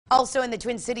Also in the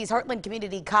Twin Cities, Heartland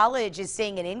Community College is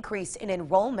seeing an increase in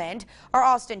enrollment. Our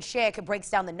Austin Schick breaks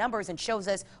down the numbers and shows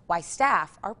us why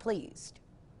staff are pleased.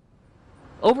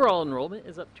 Overall enrollment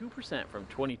is up 2% from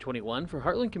 2021 for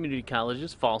Heartland Community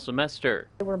College's fall semester.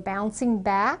 We're bouncing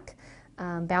back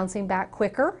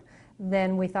quicker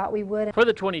than we thought we would. For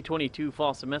the 2022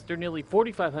 fall semester, nearly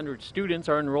 4,500 students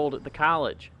are enrolled at the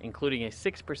college, including a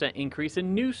 6% increase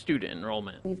in new student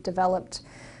enrollment. We've developed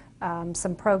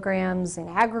some programs in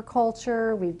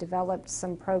agriculture. We've developed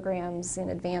some programs in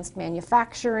advanced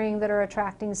manufacturing that are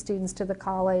attracting students to the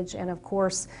college. And of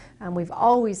course, we've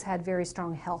always had very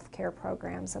strong health care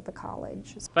programs at the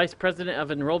college. Vice President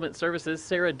of Enrollment Services,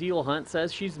 Sarah Dealhunt,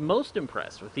 says she's most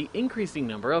impressed with the increasing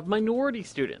number of minority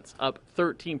students, up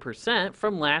 13%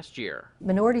 from last year.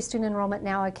 Minority student enrollment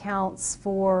now accounts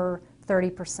for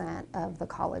 30% of the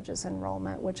college's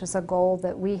enrollment, which is a goal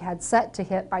that we had set to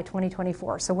hit by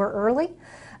 2024. So we're early,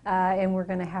 and we're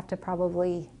going to have to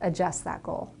probably adjust that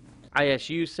goal.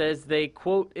 ISU says they,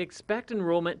 quote, expect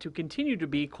enrollment to continue to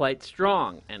be quite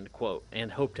strong, end quote,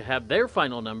 and hope to have their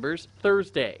final numbers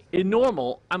Thursday. In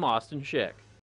Normal, I'm Austin Schick.